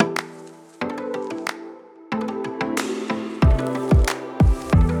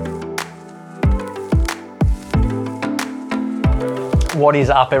What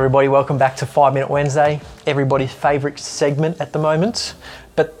is up, everybody? Welcome back to 5 Minute Wednesday, everybody's favourite segment at the moment.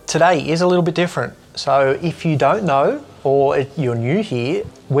 But today is a little bit different. So if you don't know or you're new here,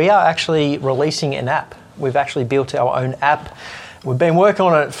 we are actually releasing an app. We've actually built our own app. We've been working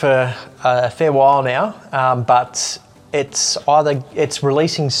on it for a fair while now, but it's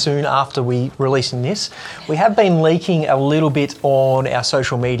releasing soon after we releasing this. We have been leaking a little bit on our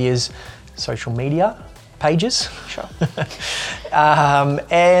social media pages. Sure.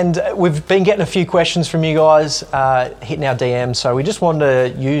 And we've been getting a few questions from you guys hitting our DMs, so we just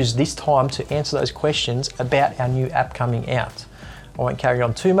wanted to use this time to answer those questions about our new app coming out. I won't carry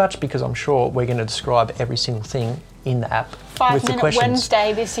on too much because I'm sure we're going to describe every single thing in the app with the 5 Minute questions.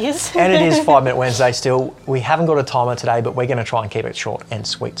 Wednesday this is. And it is 5 Minute Wednesday still. We haven't got a timer today, but we're going to try and keep it short and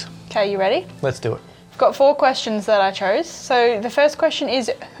sweet. Okay, you ready? Let's do it. Got 4 questions that I chose. So the first question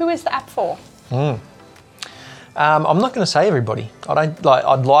is, who is the app for? I'm not going to say everybody.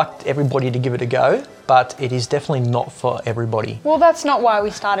 I'd like everybody to give it a go, but it is definitely not for everybody. Well, that's not why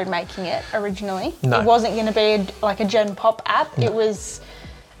we started making it originally. No. It wasn't going to be like a Gen Pop app. No. It was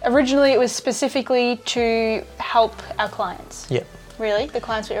specifically to help our clients. Yeah. Really? The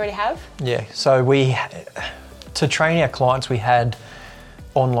clients we already have? Yeah. So to train our clients, we had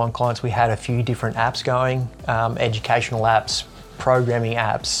online clients. We had a few different apps going, educational apps, programming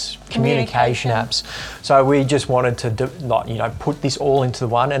apps, communication apps. So we just wanted to put this all into the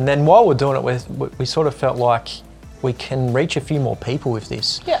one. And then while we're doing it, we sort of felt like we can reach a few more people with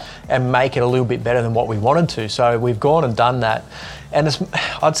this and make it a little bit better than what we wanted to. So we've gone and done that. And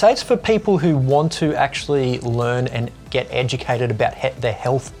I'd say it's for people who want to actually learn and get educated about their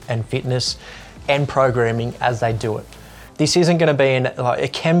health and fitness and programming as they do it. This isn't going to be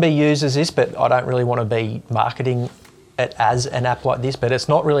it can be used as this, but I don't really want to be marketing it as an app like this. But it's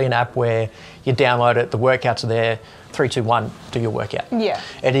not really an app where you download it, the workouts are there, 3, 2, 1, do your workout. Yeah.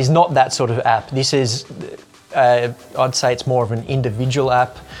 It is not that sort of app. This is, I'd say it's more of an individual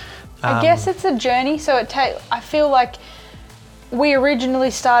app. I guess it's a journey. So I feel like we originally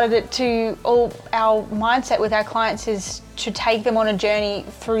started it our mindset with our clients is to take them on a journey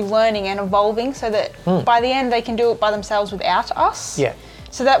through learning and evolving so that by the end they can do it by themselves without us. Yeah.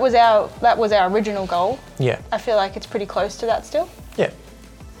 So that was our original goal. Yeah. I feel like it's pretty close to that still. Yeah.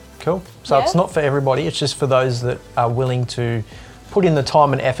 Cool. So it's not for everybody. It's just for those that are willing to put in the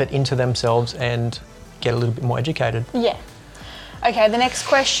time and effort into themselves and get a little bit more educated. Yeah. Okay, the next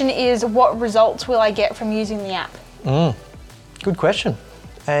question is, what results will I get from using the app? Good question.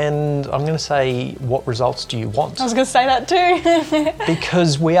 And I'm going to say, what results do you want? I was going to say that too.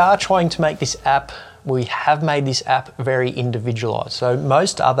 Because we are trying to make this app, we have made this app very individualised. So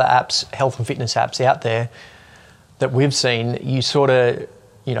most other apps, health and fitness apps out there that we've seen, you sort of,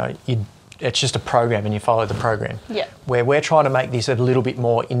 it's just a program and you follow the program. Yeah. Where we're trying to make this a little bit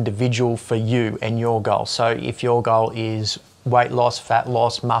more individual for you and your goal. So if your goal is weight loss, fat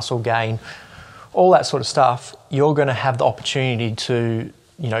loss, muscle gain, all that sort of stuff, you're going to have the opportunity to,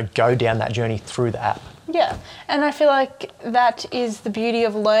 go down that journey through the app. Yeah, and I feel like that is the beauty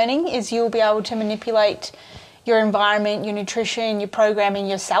of learning, is you'll be able to manipulate your environment, your nutrition, your programming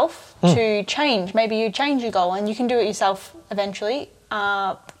yourself to change. Maybe you change your goal and you can do it yourself eventually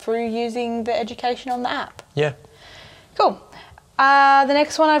through using the education on the app. Yeah. Cool. The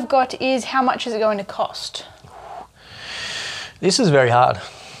next one I've got is, how much is it going to cost? This is very hard.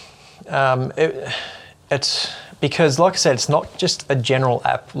 It's because, like I said, it's not just a general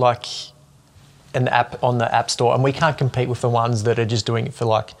app like an app on the App Store, and we can't compete with the ones that are just doing it for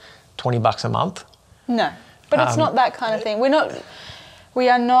like $20 a month. No, but it's not that kind of thing. We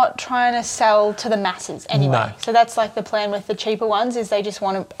are not trying to sell to the masses anyway. No. So that's like the plan with the cheaper ones, is they just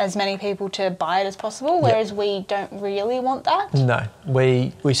want as many people to buy it as possible, whereas we don't really want that. No,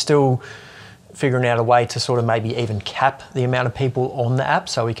 we still figuring out a way to sort of maybe even cap the amount of people on the app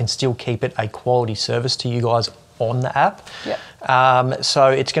so we can still keep it a quality service to you guys on the app. Yeah. So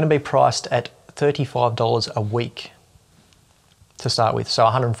it's going to be priced at $35 a week to start with, so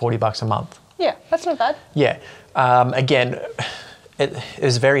 $140 a month. Yeah, that's not bad. Yeah. Again, it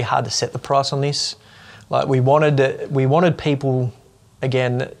is very hard to set the price on this. Like we wanted people,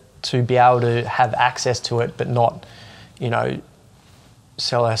 again, to be able to have access to it, but not,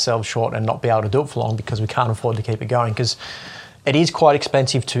 sell ourselves short and not be able to do it for long because we can't afford to keep it going. Because it is quite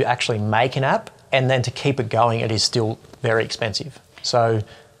expensive to actually make an app, and then to keep it going, it is still very expensive. So.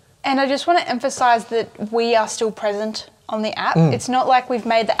 And I just want to emphasise that we are still present on the app. It's not like we've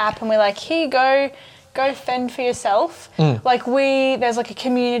made the app and we're like, here you go fend for yourself. There's like a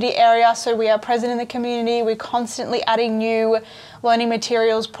community area, so we are present in the community. We're constantly adding new learning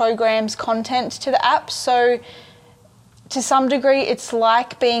materials, programs, content to the app. So to some degree, it's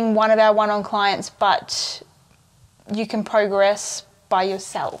like being one of our one-on clients, but you can progress by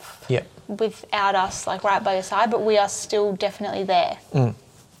yourself. Yeah. Without us, like, right by your side, but we are still definitely there.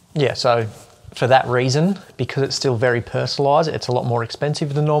 Yeah, so for that reason, because it's still very personalised, it's a lot more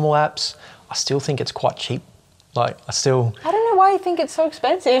expensive than normal apps. I still think it's quite cheap. Like, I don't know why you think it's so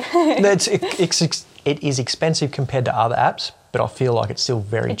expensive. It is expensive compared to other apps, but I feel like it's still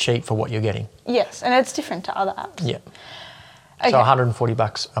very cheap for what you're getting. Yes, and it's different to other apps. Yeah. Okay. So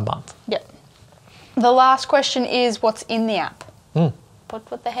 $140 a month. Yep. The last question is, what's in the app?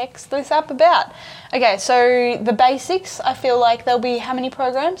 What the heck's this app about? Okay, so the basics, I feel like there'll be how many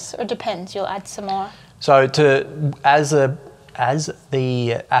programs? Or it depends, you'll add some more. So as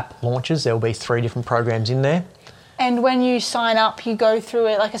the app launches, there'll be 3 different programs in there. And when you sign up, you go through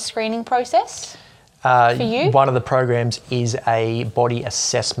it like a screening process for you? One of the programs is a body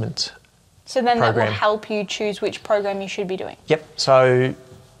assessment So then program. that will help you choose which program you should be doing. Yep. So,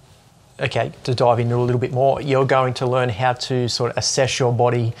 okay, to dive into a little bit more, you're going to learn how to sort of assess your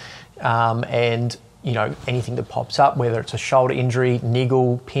body and, you know, anything that pops up, whether it's a shoulder injury,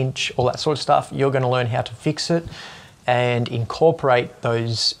 niggle, pinch, all that sort of stuff. You're going to learn how to fix it and incorporate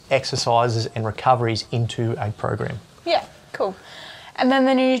those exercises and recoveries into a program. Yeah, cool. And then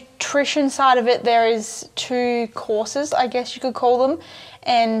the nutrition side of it, there is 2 courses, I guess you could call them.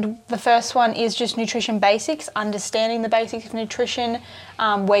 And the first one is just nutrition basics, understanding the basics of nutrition,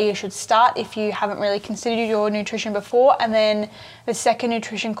 where you should start if you haven't really considered your nutrition before. And then the second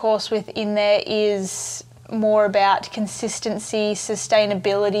nutrition course within there is more about consistency,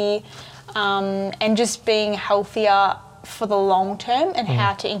 sustainability, and just being healthier for the long term and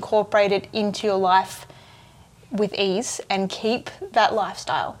how to incorporate it into your life with ease and keep that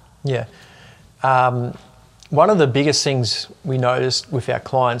lifestyle. Yeah. One of the biggest things we noticed with our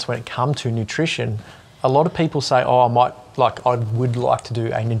clients when it comes to nutrition, a lot of people say, I would like to do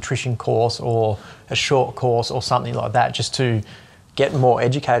a nutrition course or a short course or something like that just to get more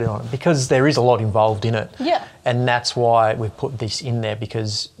educated on it, because there is a lot involved in it. Yeah. And that's why we've put this in there,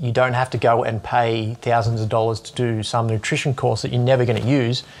 because you don't have to go and pay thousands of dollars to do some nutrition course that you're never going to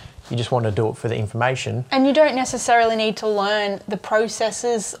use. You just want to do it for the information. And you don't necessarily need to learn the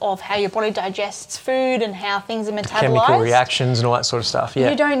processes of how your body digests food and how things are metabolized. Chemical reactions and all that sort of stuff, yeah.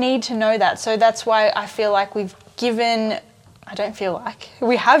 You don't need to know that. So that's why I feel like we have given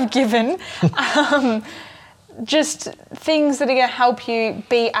just things that are going to help you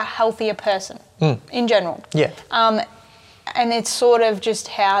be a healthier person in general. Yeah. And it's sort of just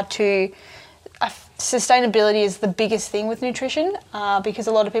how to... Sustainability is the biggest thing with nutrition because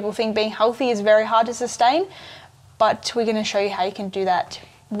a lot of people think being healthy is very hard to sustain, but we're going to show you how you can do that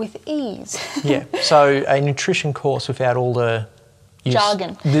with ease. Yeah, so a nutrition course without all the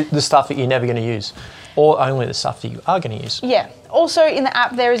jargon. The stuff that you're never going to use, or only the stuff that you are going to use. Yeah. Also in the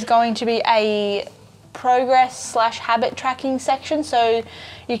app there is going to be a progress/habit tracking section, so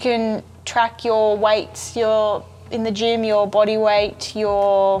you can track your weights, in the gym, your body weight,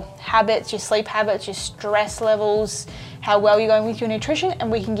 your habits, your sleep habits, your stress levels, how well you're going with your nutrition, and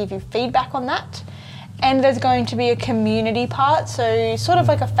we can give you feedback on that. And there's going to be a community part, so sort of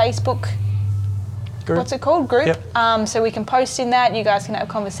like a Facebook Group. What's it called? Group. Yep. So we can post in that. You guys can have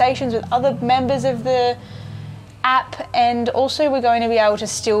conversations with other members of the app, and also we're going to be able to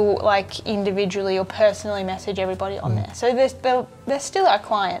still like individually or personally message everybody on there. So they're still our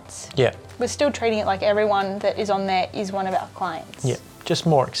clients. Yeah. We're still treating it like everyone that is on there is one of our clients. Yeah. Just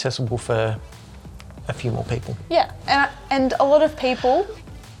more accessible for a few more people. Yeah, and a lot of people,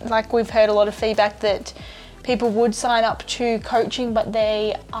 like we've heard a lot of feedback that people would sign up to coaching, but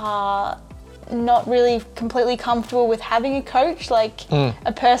they are not really completely comfortable with having a coach, like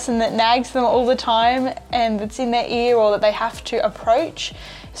a person that nags them all the time and that's in their ear or that they have to approach.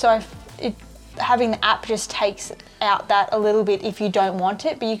 So having the app just takes out that a little bit if you don't want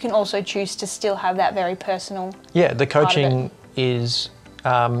it, but you can also choose to still have that very personal. Yeah, the coaching is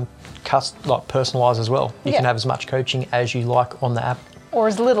personalised as well. You can have as much coaching as you like on the app. Or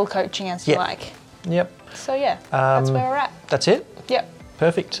as little coaching as you like. Yep. So that's where we're at. That's it? Yep.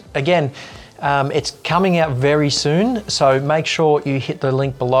 Perfect. Again, it's coming out very soon, so make sure you hit the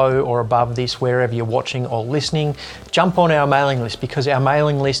link below or above this wherever you're watching or listening. Jump on our mailing list, because our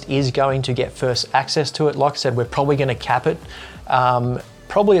mailing list is going to get first access to it. Like I said, we're probably going to cap it.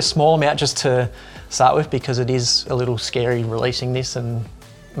 Probably a small amount just to start with, because it is a little scary releasing this and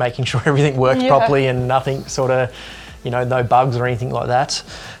making sure everything works properly and nothing sort of, no bugs or anything like that.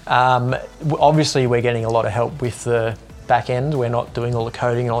 Obviously, we're getting a lot of help with the back end. We're not doing all the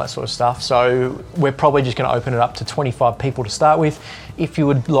coding and all that sort of stuff. So we're probably just going to open it up to 25 people to start with. If you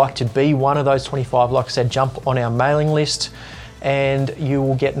would like to be one of those 25, like I said, jump on our mailing list and you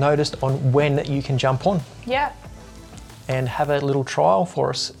will get noticed on when you can jump on. Yeah. And have a little trial for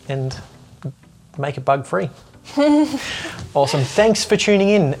us and make it bug free. Awesome. Thanks for tuning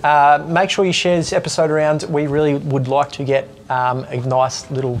in. Make sure you share this episode around. We really would like to get a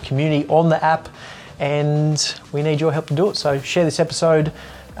nice little community on the app, and we need your help to do it. So share this episode,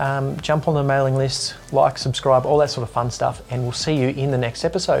 jump on the mailing list, like, subscribe, all that sort of fun stuff, and we'll see you in the next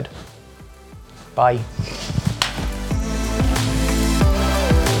episode. Bye.